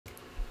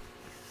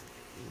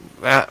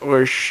That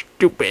was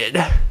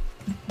stupid.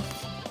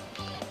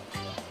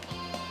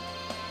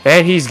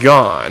 And he's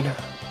gone.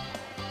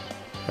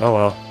 Oh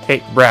well.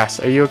 Hey, Brass,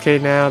 are you okay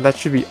now? That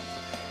should be...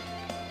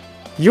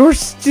 You're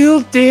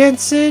still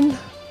dancing?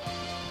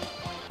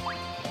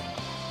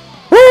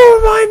 What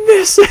am I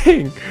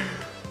missing?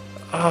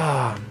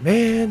 Ah, oh,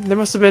 man. There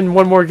must have been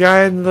one more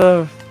guy in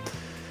the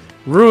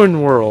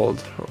ruin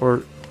world.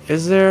 Or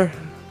is there?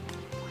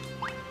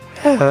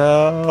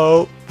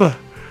 Help.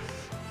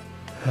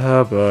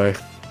 Oh boy.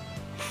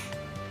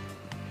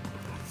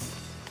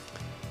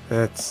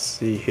 Let's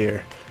see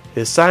here.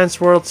 Is Science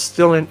World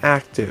still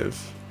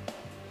inactive?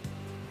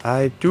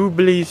 I do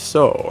believe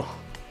so.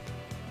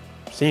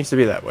 Seems to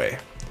be that way.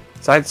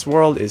 Science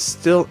World is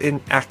still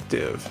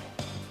inactive.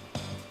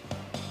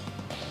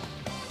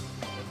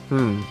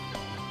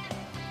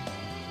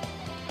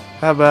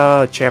 How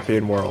about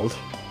Champion World?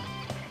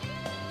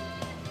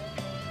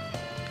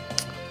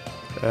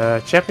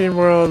 Champion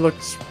World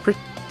looks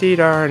pretty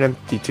darn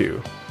empty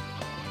too.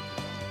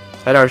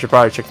 I know I should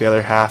probably check the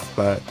other half,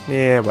 but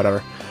yeah,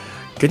 whatever.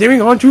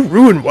 Continuing on to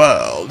Ruin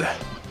World.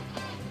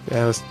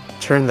 Yeah, let's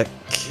turn the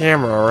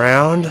camera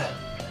around.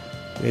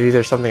 Maybe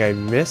there's something I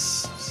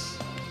missed.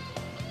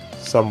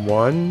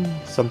 Someone,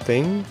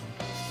 something.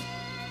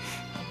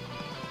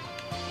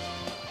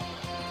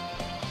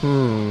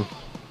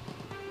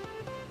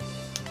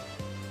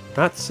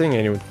 Not seeing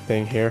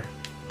anything here.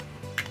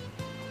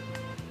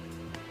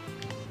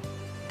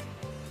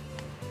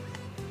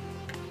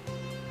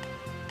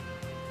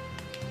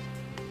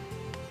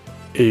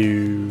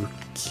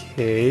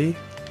 Okay.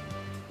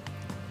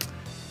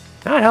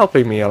 Not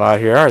helping me a lot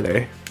here, are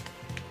they?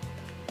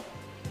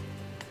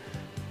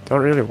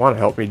 Don't really want to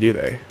help me, do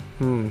they?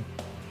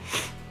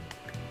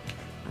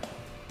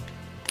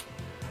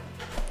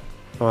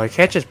 Well, I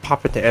can't just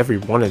pop into every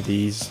one of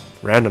these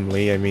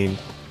randomly, I mean...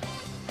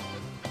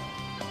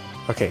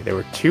 Okay, there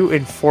were 2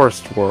 in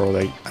Forest World,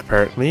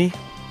 apparently.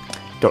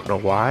 Don't know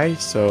why,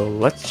 so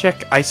let's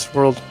check Ice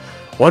World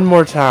one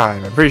more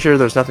time. I'm pretty sure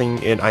there's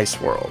nothing in Ice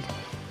World.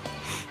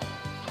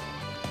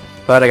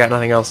 But I got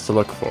nothing else to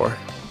look for.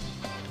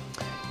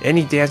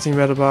 Any dancing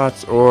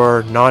Medabots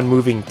or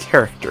non-moving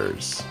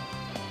characters?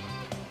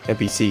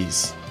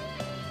 NPCs.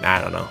 I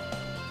don't know.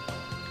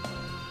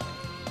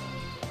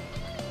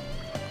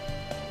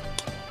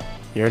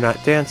 You're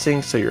not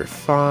dancing, so you're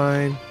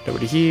fine.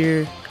 Nobody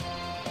here.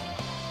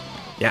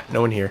 Yeah,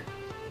 no one here.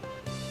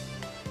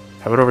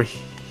 How about over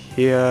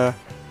here?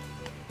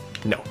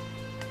 No.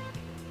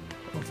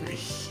 Over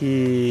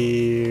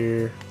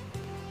here.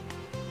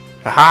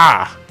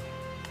 Aha!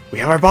 We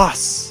have our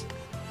boss!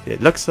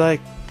 It looks like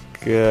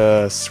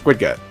Squid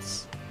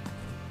Guts.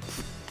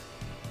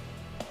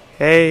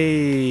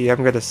 Hey,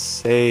 I'm gonna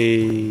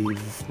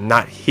save.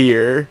 Not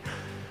here.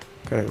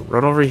 Gonna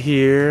run over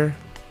here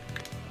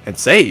and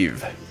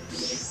save.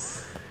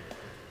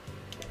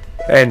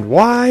 And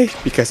why?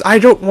 Because I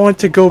don't want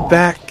to go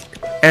back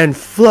and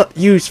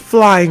use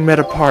flying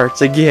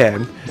Medaparts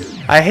again.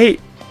 I hate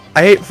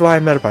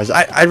flying Medaparts.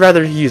 I'd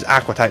rather use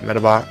Aqua type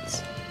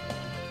Medabots.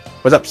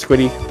 What's up,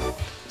 Squiddy?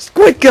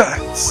 Squid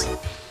Guts!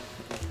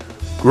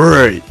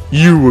 Great,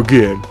 you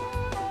again.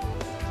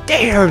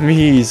 Damn,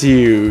 he's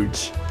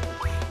huge.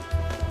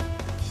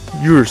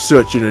 You're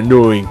such an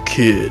annoying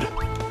kid.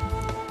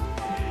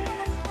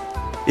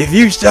 If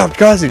you stopped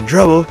causing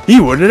trouble,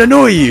 he wouldn't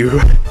annoy you.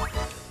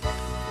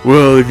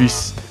 Well, if you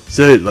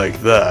say it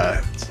like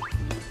that.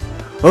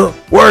 Huh?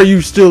 Why are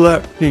you still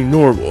acting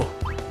normal?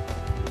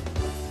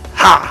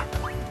 Ha!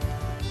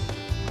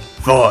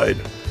 Fine.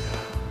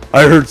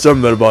 I heard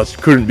some Medabots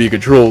couldn't be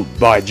controlled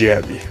by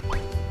Jammy.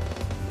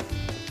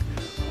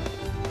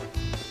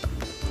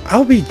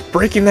 I'll be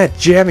breaking that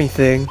Jammy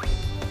thing.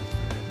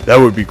 That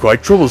would be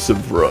quite troublesome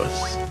for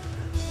us.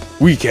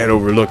 We can't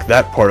overlook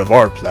that part of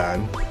our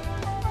plan.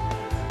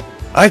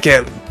 I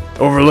can't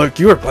overlook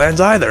your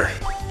plans either.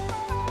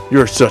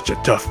 You're such a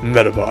tough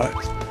Medabot.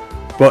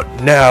 But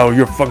now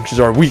your functions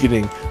are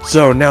weakening,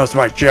 so now's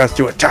my chance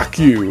to attack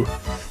you.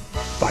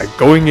 By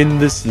going in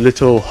this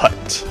little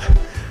hut.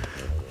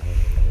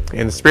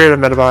 In the spirit of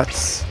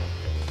Medabots,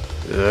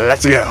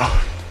 let's go.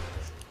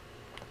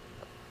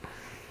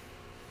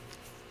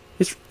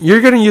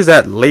 You're gonna use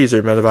that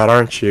laser Medabot,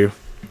 aren't you?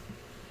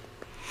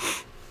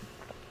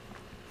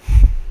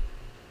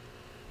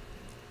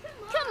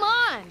 Come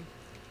on.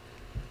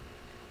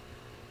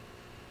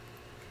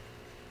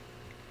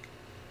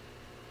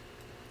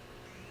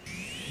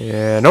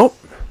 Yeah, nope.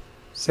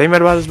 Same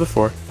Medabot as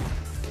before.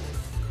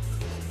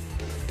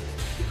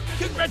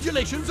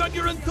 Congratulations on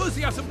your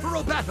enthusiasm for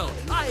a battle.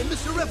 I,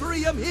 Mr.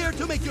 Referee, am here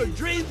to make your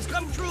dreams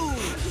come true.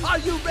 Are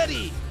you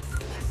ready?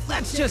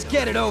 Let's just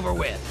get it over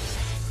with.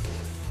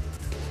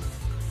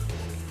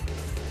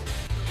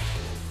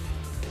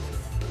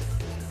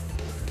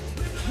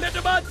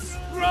 Medabots,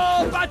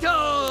 raw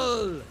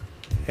battle!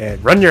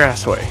 And run your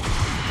ass away.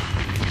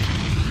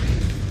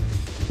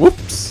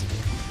 Whoops.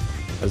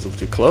 That was a little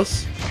too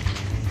close.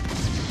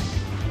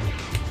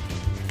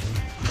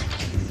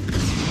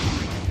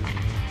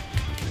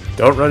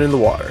 Don't run in the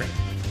water.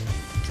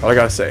 That's all I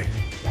gotta say.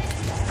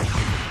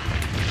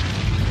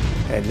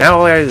 And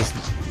now I just...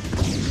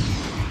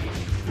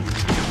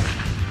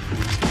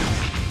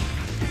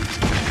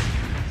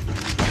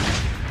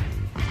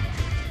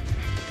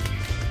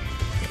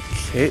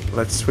 Okay,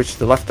 let's switch to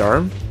the left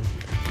arm.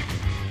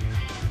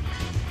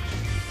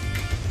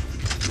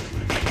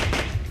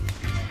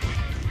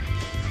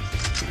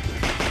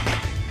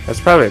 That's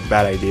probably a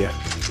bad idea.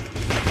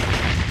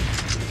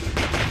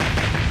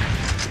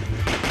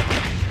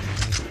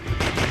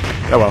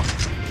 Oh well.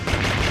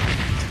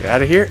 Let's get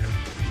out of here.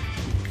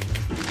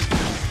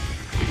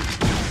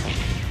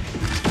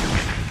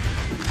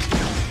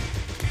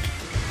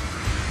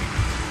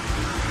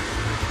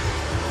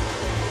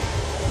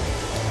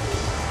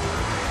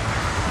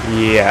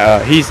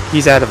 Yeah,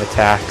 he's out of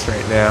attacks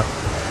right now.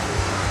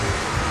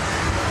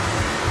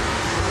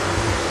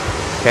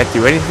 Can't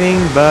do anything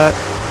but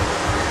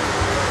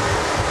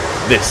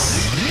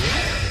this.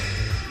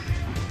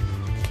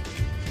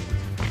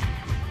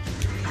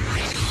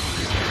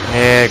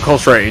 And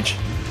close range.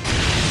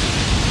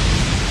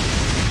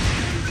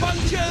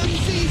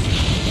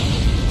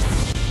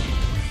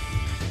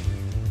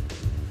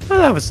 Oh,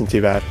 that wasn't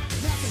too bad.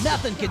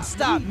 Nothing can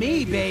stop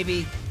me,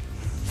 baby.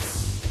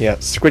 Yeah,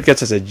 Squid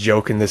gets as a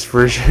joke in this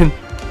version.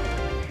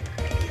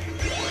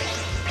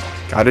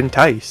 Got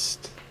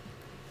enticed.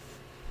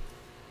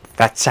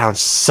 That sounds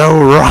so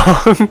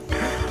wrong.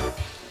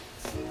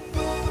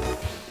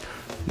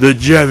 The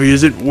jammy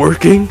isn't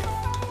working?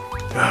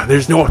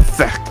 There's no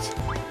effect.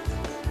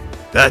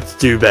 That's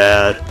too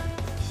bad.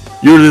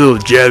 Your little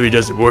jammy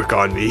doesn't work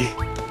on me.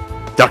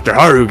 Dr.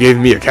 Haru gave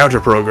me a counter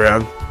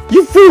program.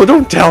 You fool,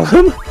 don't tell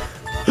him!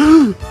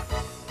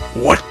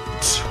 What?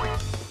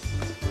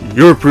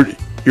 You're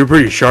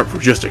pretty sharp for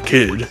just a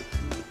kid.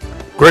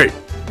 Great.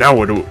 Now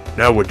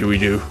what do we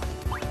do?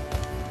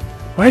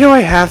 Why do I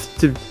have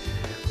to...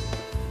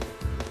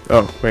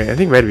 Oh, wait, I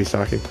think Medabots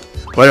talking.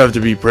 Why do I have to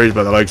be praised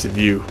by the likes of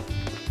you?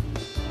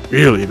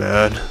 Really,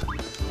 man?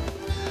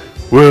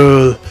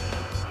 Well,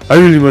 I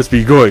really must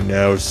be going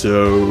now,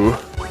 so...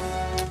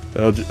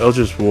 I'll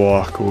just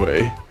walk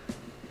away.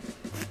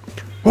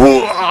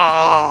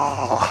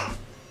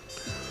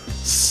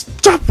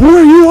 Stop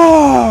where you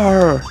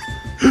are!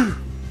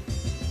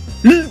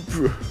 You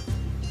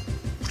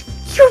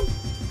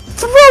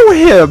throw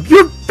him!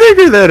 You're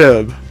bigger than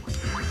him!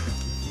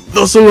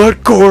 The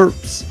Select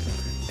Corpse!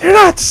 They're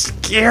not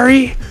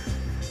scary!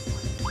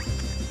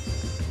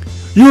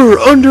 You're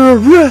under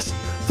arrest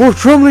for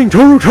troubling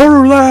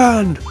Toru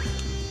Land!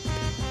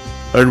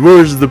 And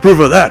where's the proof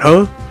of that,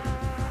 huh?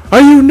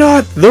 Are you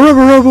not the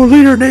Rebel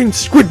leader named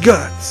Squid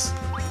Guts?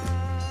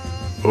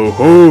 Oh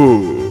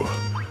ho!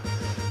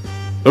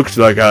 Looks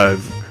like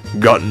I've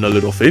gotten a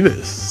little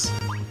famous.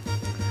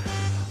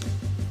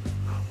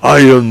 I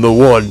am the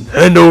one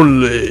and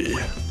only.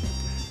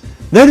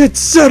 Then it's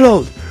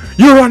settled!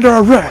 You're under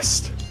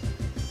arrest!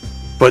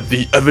 But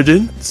the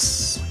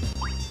evidence?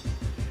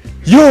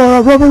 You're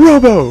a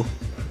Robo!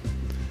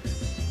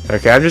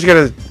 Okay, I'm just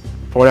gonna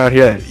point out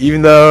here that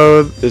even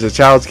though there's a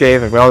child's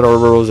game and we all know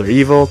rules are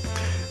evil,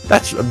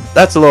 that's a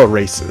little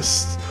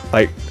racist.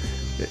 Like,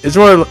 it's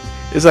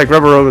like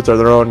rubber robots are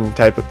their own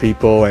type of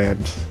people, and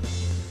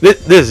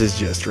this is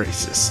just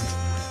racist.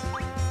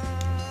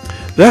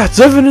 That's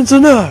evidence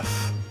enough.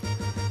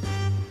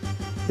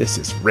 This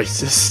is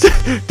racist.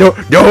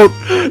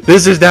 don't.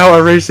 This is now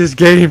a racist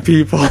game,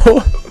 people.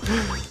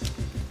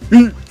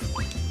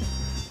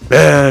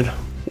 Man,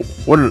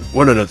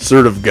 what an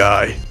assertive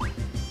guy.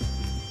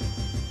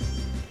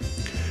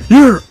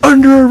 You're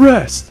under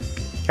arrest.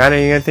 Got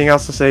anything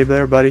else to say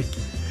there, buddy?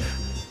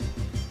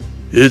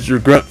 It's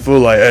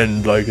regretful I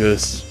end like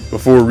this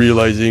before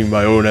realizing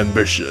my own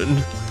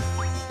ambition.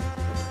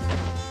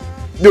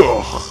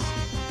 Ugh.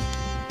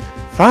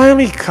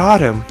 Finally caught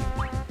him.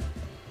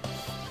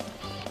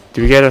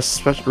 Do we get a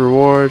special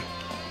reward?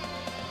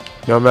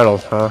 No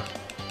medals, huh?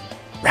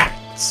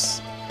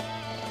 Rats.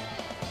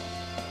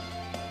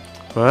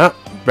 Well,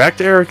 back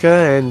to Erica,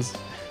 and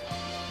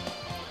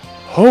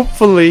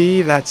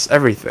hopefully that's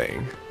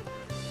everything.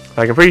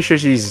 Like, I'm pretty sure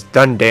she's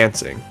done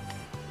dancing.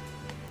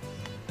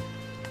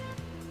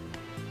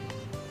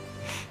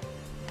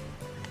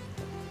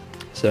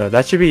 So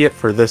that should be it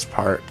for this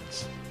part.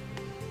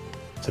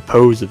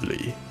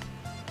 Supposedly.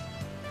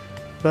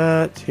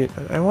 But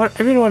I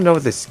really want to know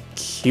what this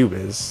cube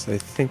is. I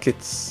think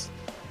it's...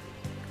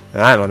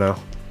 I don't know.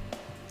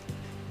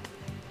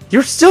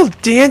 You're still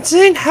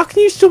dancing? How can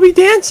you still be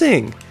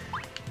dancing?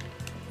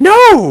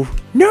 No!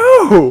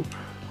 No!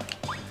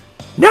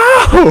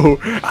 No!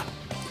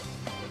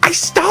 I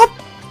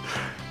stopped!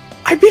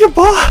 I beat a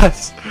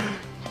boss!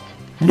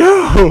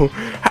 No!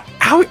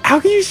 How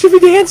can you still be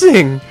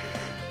dancing?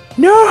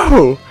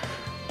 No!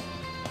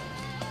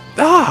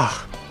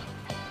 Ah!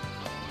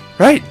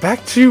 Right,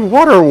 back to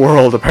Water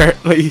World,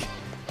 apparently.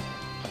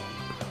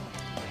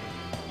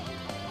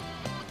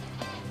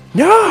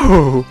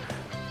 No!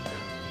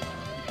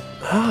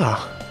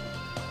 Ah.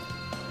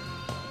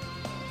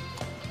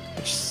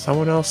 There's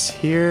someone else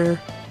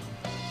here.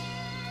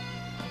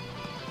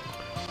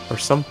 Or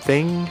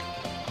something.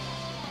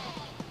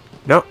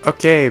 No,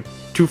 okay.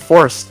 To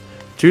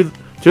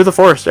To the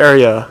forest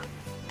area.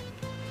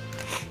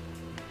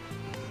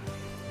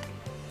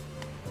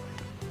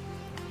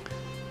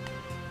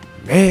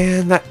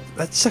 Man, that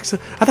sucks. I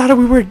thought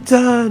we were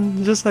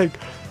done. Just like,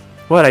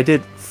 what, I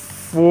did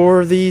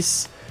 4 of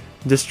these,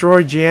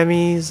 destroy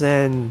jammies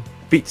and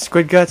beat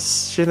squid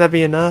guts. Shouldn't that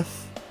be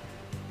enough?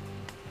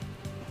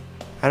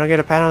 I don't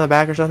get a pat on the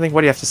back or something? What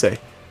do you have to say?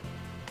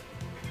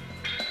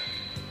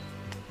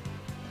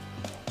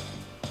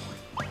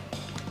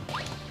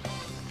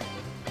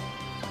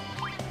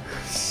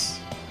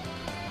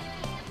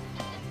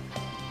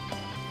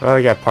 Well,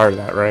 I got part of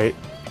that, right?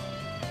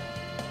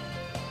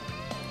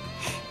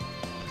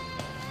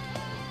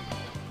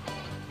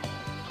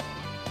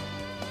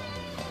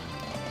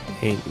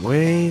 Eight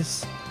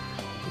ways.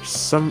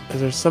 Is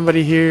there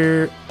somebody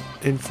here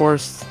in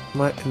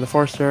the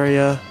forest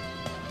area?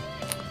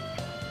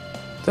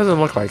 Doesn't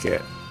look like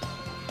it.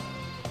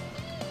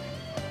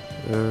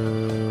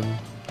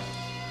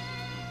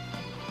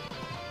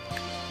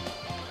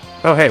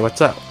 Oh, hey, what's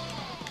up?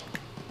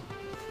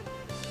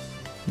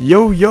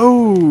 Yo,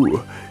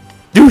 yo!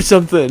 Do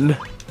something!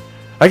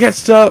 I can't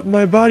stop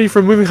my body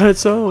from moving on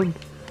its own.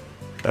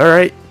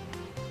 Alright.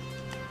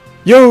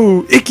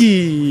 Yo,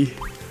 Icky!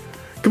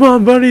 Come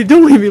on, buddy,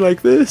 don't leave me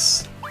like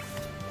this.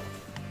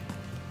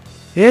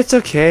 It's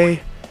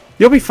okay.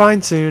 You'll be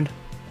fine soon.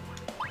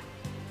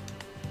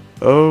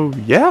 Oh,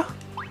 yeah?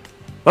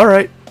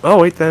 Alright, I'll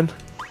wait then.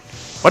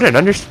 What an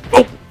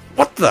Oh,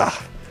 what the?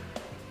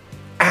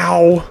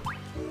 Ow.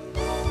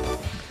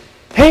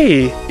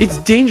 Hey, it's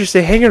dangerous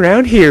to hang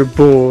around here,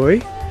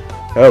 boy.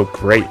 Oh,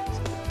 great.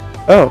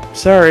 Oh,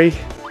 sorry.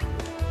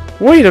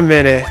 Wait a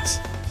minute.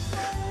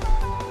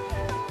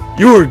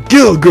 You're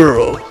Gill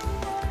Girl.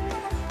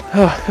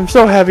 Oh, I'm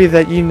so happy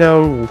that you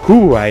know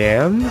who I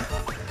am.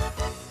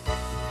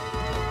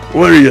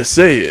 What are you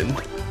saying?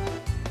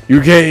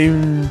 You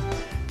came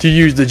to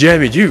use the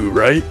jammy Jew,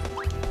 right?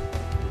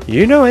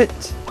 You know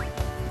it.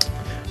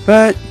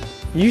 But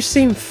you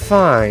seem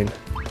fine.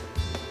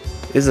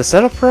 Is the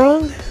setup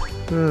wrong?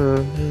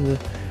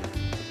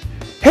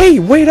 Hey,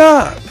 wait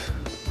up!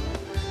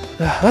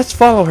 Let's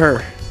follow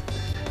her.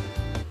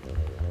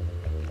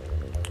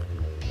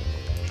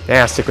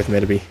 Yeah, stick with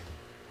Medabots.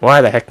 Why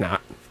the heck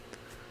not?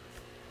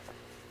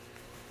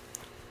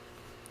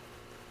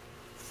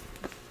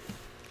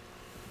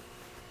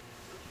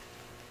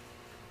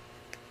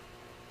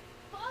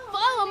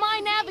 Follow my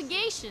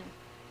navigation.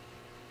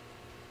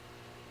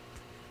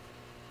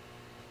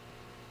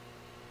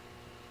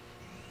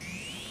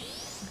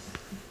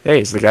 Hey,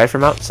 it's the guy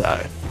from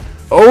outside.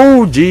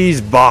 Oh,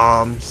 geez,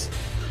 bombs.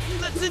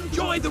 Let's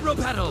enjoy the rope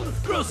battle.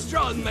 Grow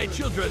strong, my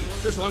children.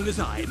 As long as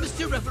I,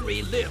 Mr.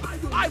 Referee, live,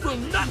 I will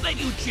not let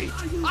you cheat.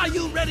 Are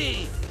you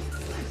ready?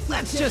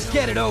 Let's just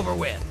get it over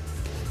with.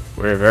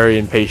 We're very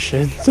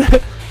impatient.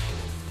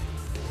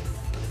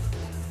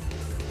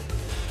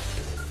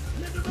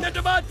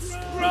 Medabots,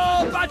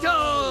 grow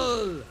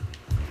battle!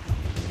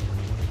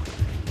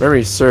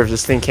 Memory serves,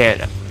 this thing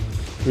can't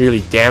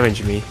really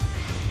damage me.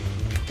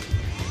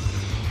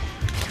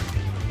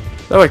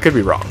 Though I could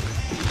be wrong.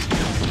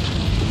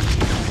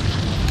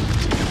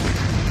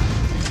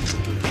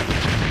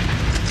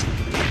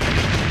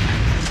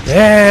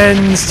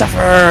 And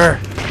suffer!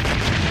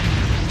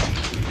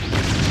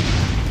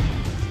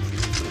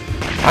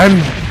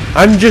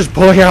 I'm just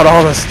pulling out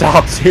all the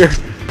stops here.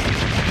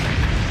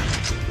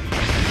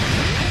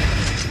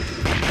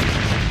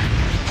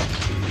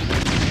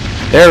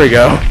 There we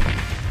go.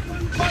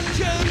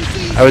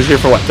 I was here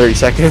for what, 30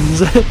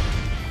 seconds?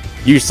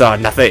 You saw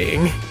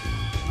nothing.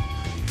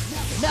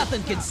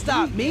 Nothing can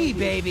stop me,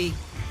 baby.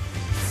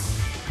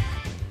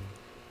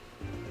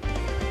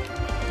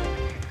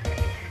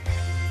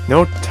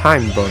 No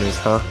time bonus,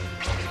 huh?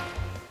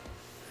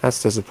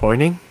 That's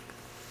disappointing.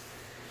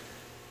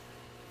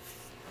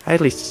 I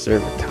at least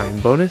deserve a time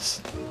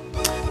bonus.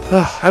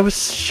 Ugh, I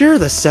was sure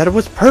the setup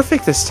was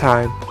perfect this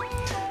time.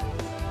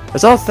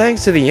 It's all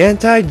thanks to the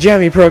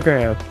anti-jammy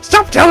program.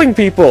 Stop telling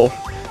people!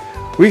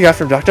 We got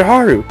from Dr.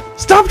 Haru.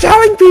 Stop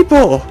telling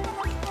people!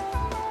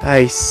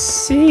 I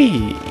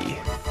see.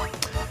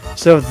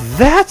 So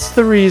that's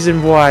the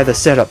reason why the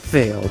setup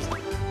failed.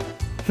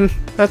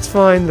 That's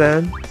fine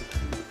then.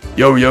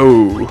 Yo,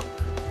 yo.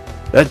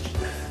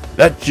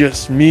 That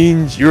just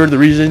means you're the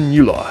reason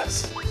you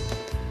lost.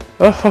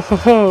 Oh ho ho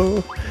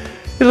ho.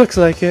 It looks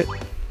like it.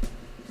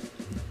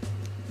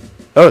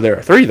 Oh, there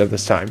are 3 of them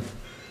this time.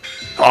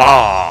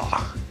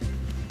 Ah!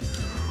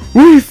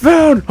 We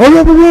found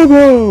a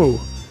Robo!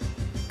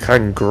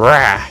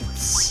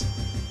 Congrats!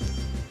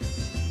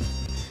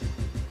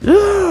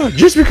 Yeah,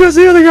 just because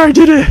the other guy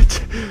did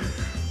it!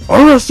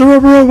 Arrest the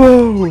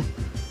Robo!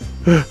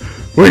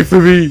 Wait for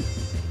me.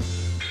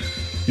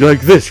 You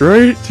like this,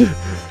 right?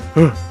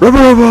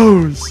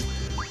 Robos!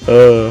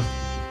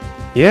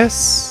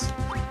 Yes?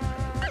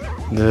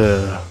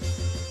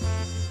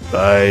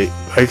 I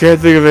can't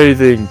think of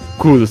anything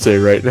cool to say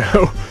right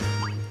now.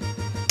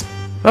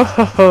 Oh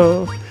ho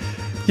ho.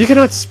 You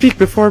cannot speak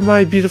before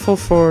my beautiful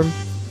form.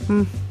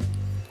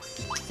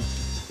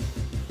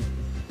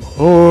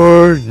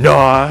 Or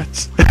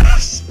not.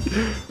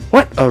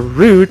 What a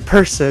rude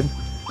person.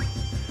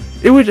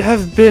 It would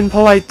have been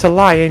polite to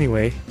lie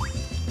anyway.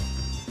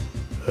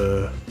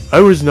 I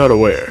was not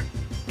aware,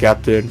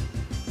 Captain.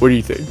 What do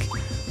you think?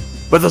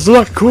 But the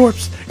Select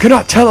Corps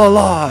cannot tell a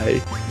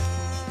lie.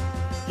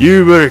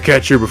 You better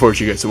catch her before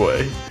she gets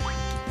away.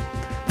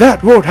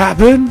 That won't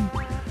happen.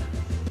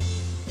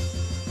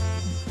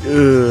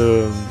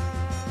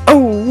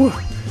 Oh,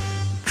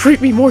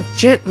 treat me more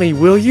gently,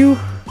 will you?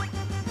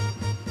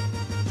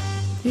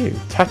 You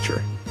touch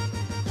her.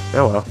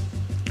 Oh well.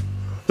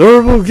 The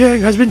rebel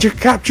gang has been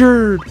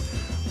captured.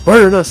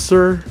 Pardon us,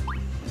 sir.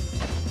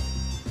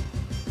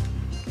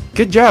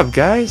 Good job,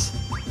 guys.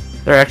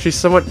 They're actually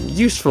somewhat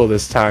useful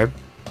this time.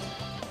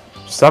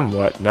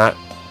 Somewhat, not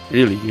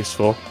really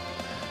useful.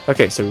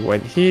 Okay, so we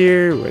went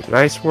here, we went to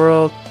Nice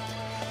World.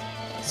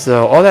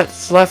 So all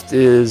that's left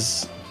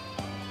is...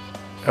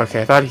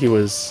 Okay, I thought he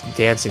was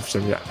dancing for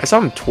some reason. I saw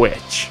him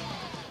twitch.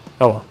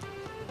 Oh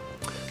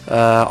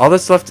well. All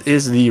that's left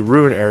is the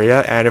ruin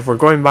area, and if we're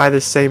going by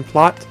this same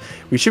plot,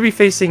 we should be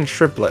facing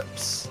Shrimp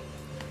Lips,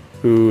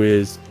 who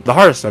is the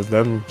hardest of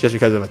them, just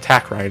because of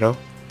Attack Rhino.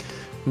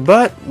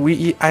 But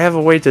I have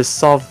a way to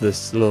solve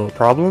this little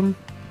problem.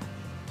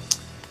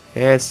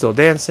 And it's still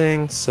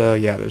dancing, so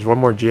yeah, there's one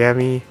more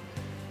jammy.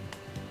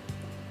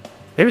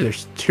 Maybe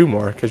there's two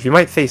more, because we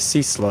might face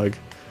Sea Slug.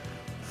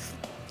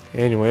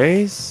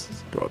 Anyways,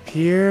 let's go up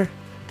here.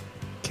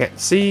 Can't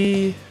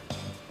see.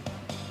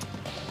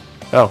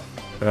 Oh,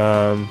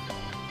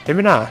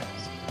 maybe not.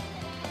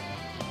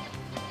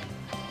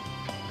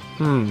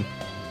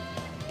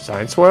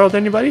 Science World,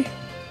 anybody?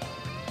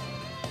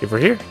 If we're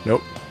here?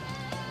 Nope.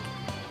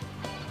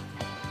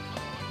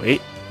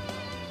 Wait.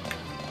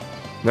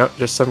 Nope,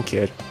 just some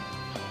kid.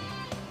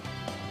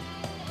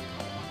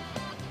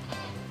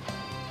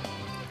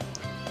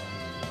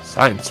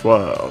 Science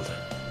World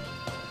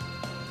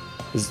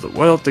is the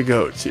world to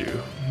go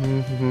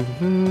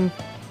to.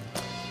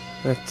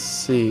 Let's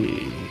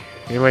see.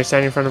 Anybody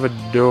standing in front of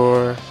a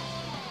door?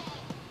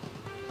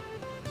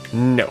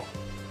 No.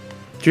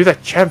 To the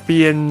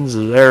Champions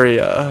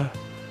area.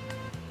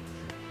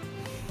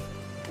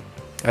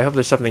 I hope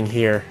there's something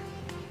here.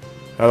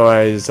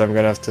 Otherwise, I'm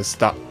gonna have to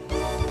stop.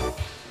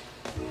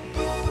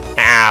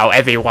 Now,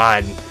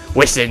 everyone,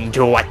 listen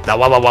to what the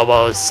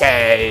Wobble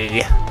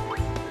say.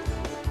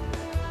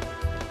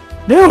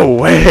 No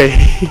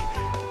way!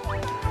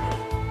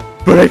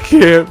 But I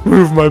can't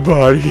move my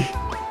body.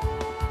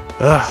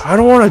 Ugh, I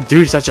don't want to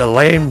do such a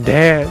lame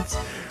dance.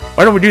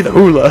 Why don't we do the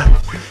hula?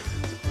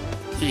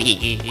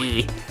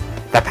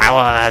 The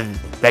power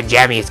of the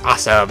jammy is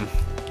awesome.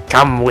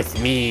 Come with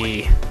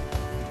me.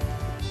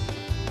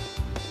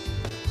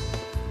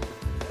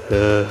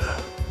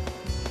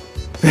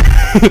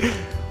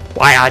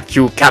 Why aren't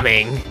you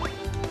coming?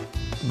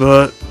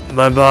 But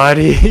my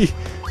body...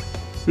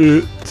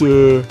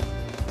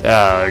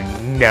 Oh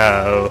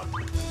no.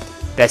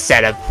 The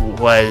setup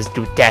was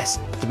to test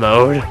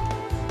mode.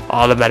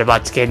 All the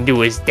Medabots can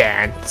do is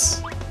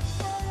dance.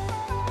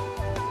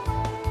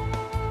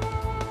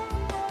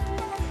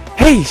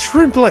 Hey,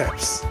 Shrimp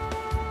Lips!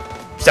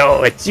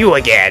 So it's you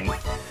again.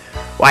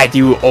 Why do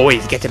you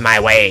always get in my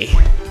way?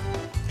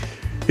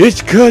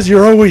 It's 'cause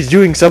you're always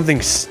doing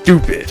something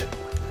stupid.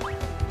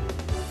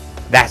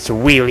 That's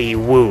really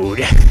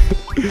rude.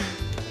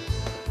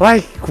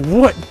 Like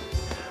what?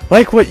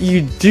 Like what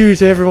you do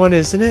to everyone,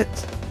 isn't it?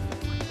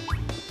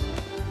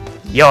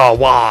 You're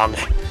wrong.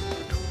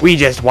 We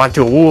just want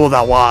to rule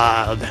the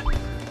world.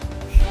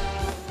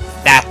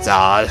 That's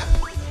all.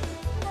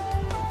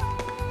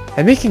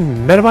 And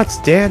making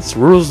Medabots dance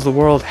rules the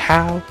world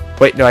how?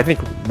 Wait, no, I think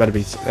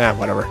Medabots...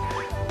 whatever.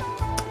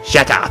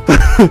 Shut up.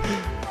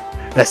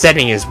 The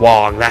setting is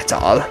wrong, that's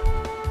all.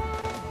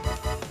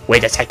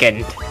 Wait a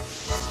second.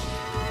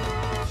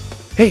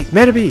 Hey,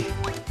 Medaby!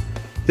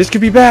 This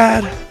could be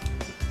bad!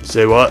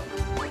 Say what?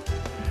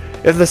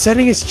 If the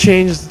setting is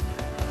changed,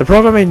 the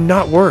program may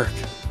not work.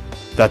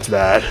 That's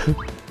bad.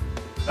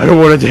 I don't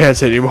want to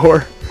dance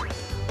anymore.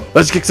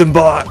 Let's kick some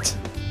butt!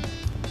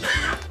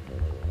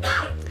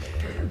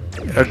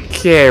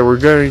 Okay, we're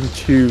going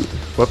to...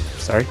 Whoops,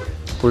 sorry.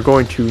 We're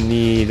going to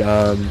need,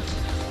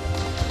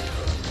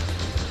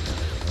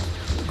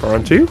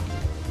 Goron 2?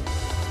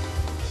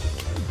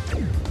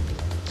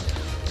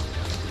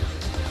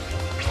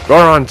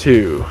 Goron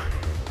 2.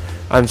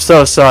 I'm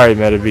so sorry,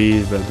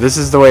 Medabots, but this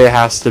is the way it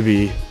has to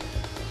be.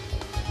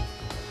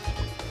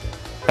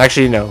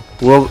 Actually, no.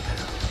 We'll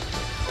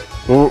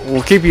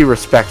keep you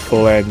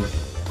respectful and...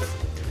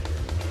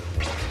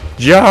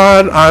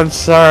 John, I'm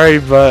sorry,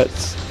 but...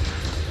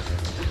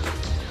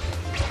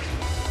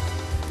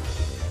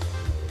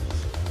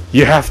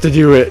 You have to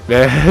do it,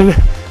 man.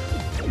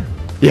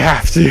 You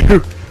have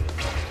to.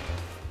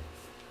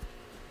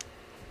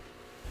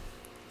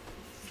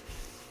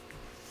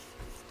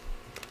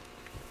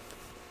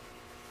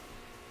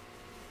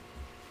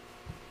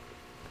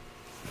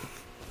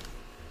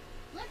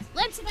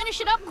 Let's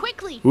finish it up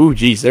quickly. Ooh,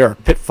 geez, there are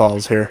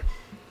pitfalls here.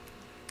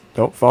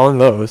 Don't fall in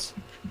those.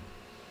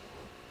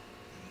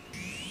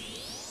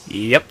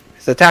 Yep,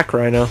 it's Attack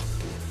Rhino.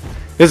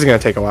 This is gonna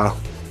take a while.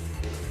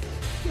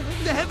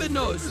 nation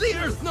knows, the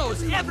Earth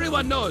knows,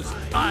 everyone knows.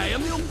 I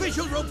am the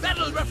official row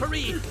battle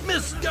referee,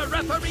 Mr.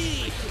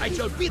 Referee. I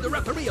shall be the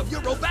referee of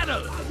your row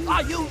battle.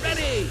 Are you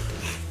ready?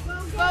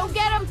 Go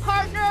get him,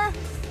 partner.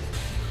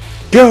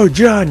 Go,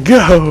 John,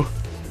 go!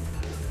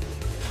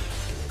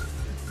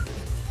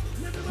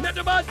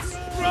 Medabots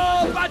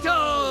row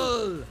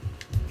battle!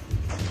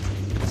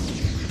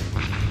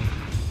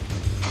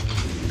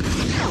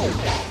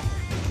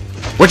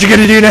 What you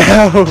gonna do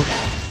now?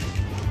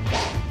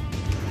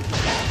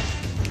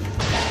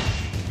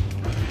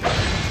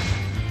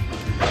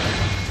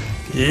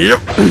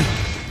 Yep.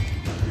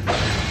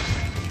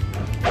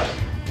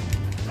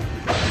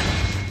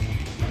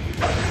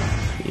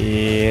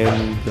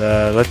 And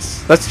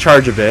let's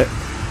charge a bit,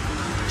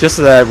 just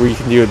so that we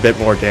can do a bit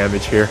more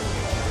damage here.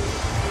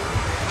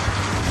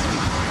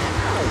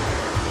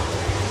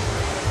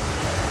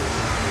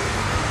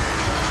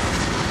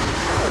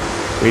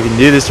 We can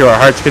do this to our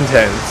heart's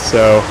content,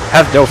 so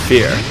have no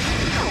fear.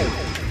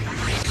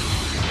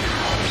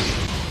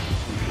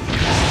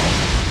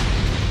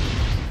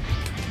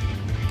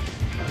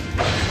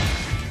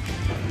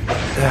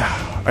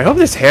 I hope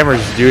this hammer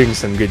is doing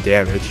some good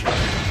damage.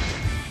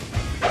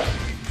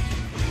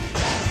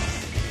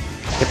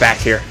 Get back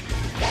here.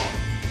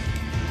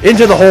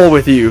 Into the hole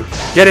with you.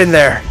 Get in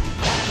there.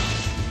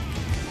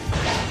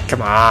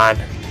 Come on.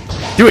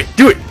 Do it.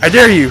 Do it. I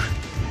dare you.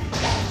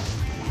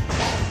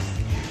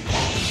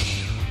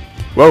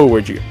 Whoa,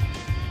 where'd you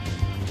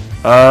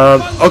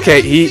go?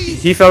 Okay,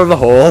 he fell in the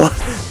hole.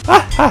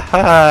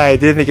 I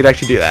didn't think it'd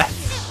actually do that. It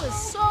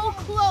was so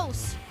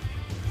close.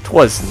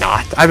 'Twas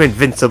not. I'm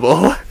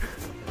invincible.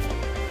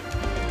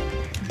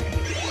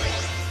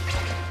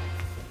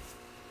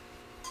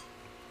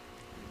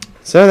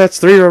 So that's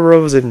 3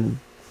 rows in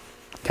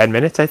 10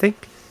 minutes, I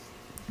think.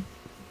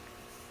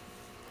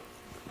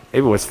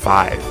 Maybe it was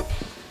 5.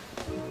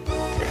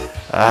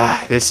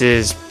 This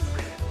is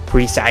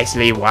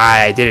precisely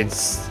why I didn't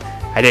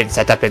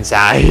set up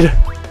inside.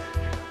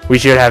 We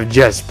should have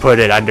just put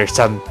it under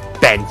some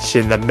bench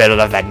in the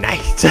middle of the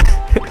night.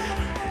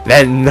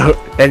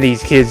 Then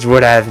these kids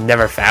would have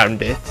never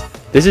found it.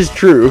 This is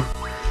true.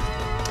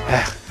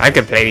 I'm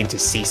complaining to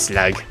Sea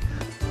Slug.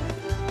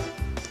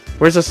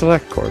 Where's the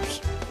select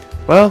corpse?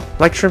 Well,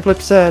 like Shrimplip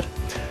said,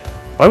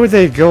 why would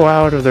they go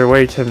out of their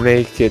way to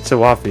make it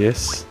so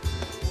obvious?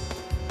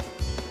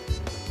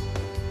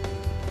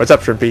 What's up,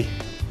 Shrimpy?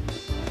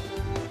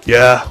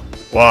 Yeah,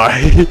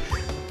 why?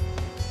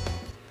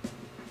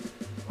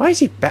 Why is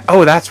he back?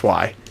 Oh, that's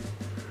why.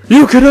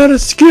 You cannot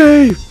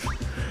escape!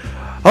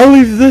 I'll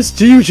leave this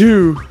to you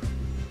two.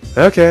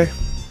 Okay.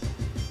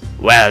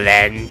 Well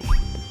then.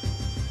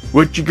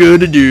 What you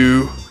gonna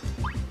do?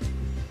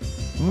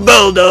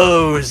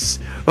 Bulldoze!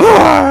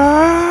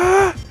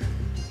 Ah!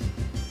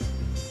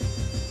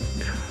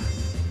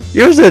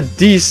 It was a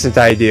decent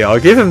idea. I'll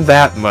give him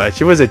that much.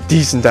 It was a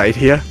decent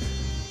idea.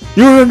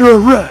 You're under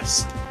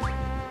arrest.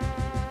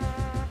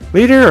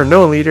 Leader or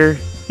no leader,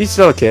 he's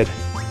still a kid.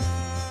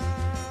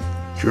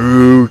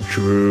 True,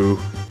 true.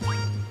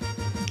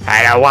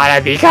 I don't want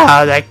to be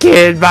called a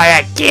kid by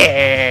a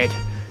kid.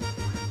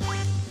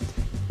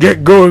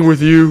 Get going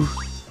with you.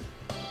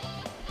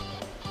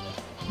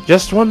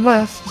 Just one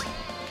left.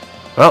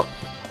 Well,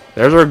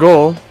 there's our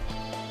goal.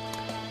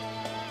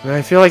 And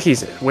I feel like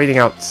he's waiting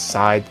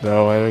outside,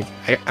 though.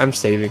 I'm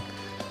saving.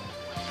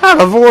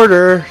 Out of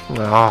order.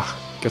 Ah,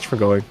 guess we're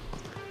going.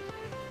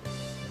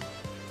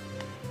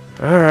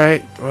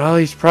 Alright, well,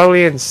 he's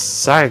probably in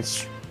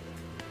science.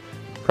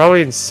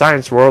 Probably in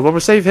Science World, but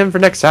we'll save him for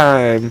next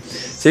time.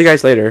 See you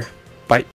guys later. Bye.